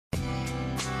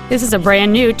This is a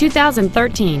brand new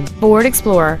 2013 Ford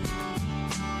Explorer.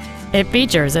 It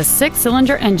features a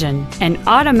 6-cylinder engine, an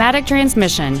automatic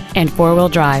transmission, and 4-wheel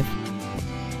drive.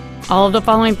 All of the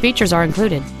following features are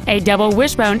included: a double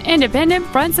wishbone independent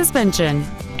front suspension,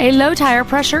 a low tire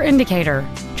pressure indicator,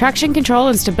 traction control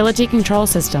and stability control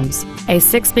systems, a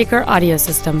 6-speaker audio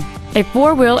system, a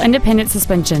 4-wheel independent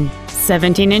suspension,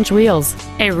 17-inch wheels,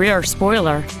 a rear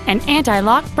spoiler, an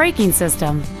anti-lock braking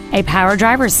system, a power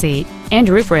driver's seat, and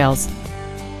roof rails.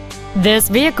 This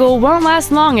vehicle won't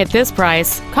last long at this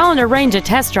price. Call and arrange a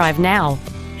test drive now.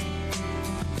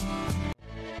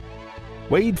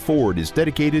 Wade Ford is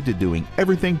dedicated to doing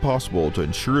everything possible to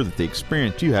ensure that the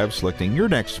experience you have selecting your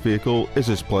next vehicle is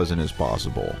as pleasant as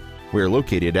possible. We are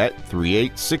located at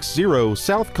 3860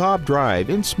 South Cobb Drive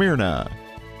in Smyrna.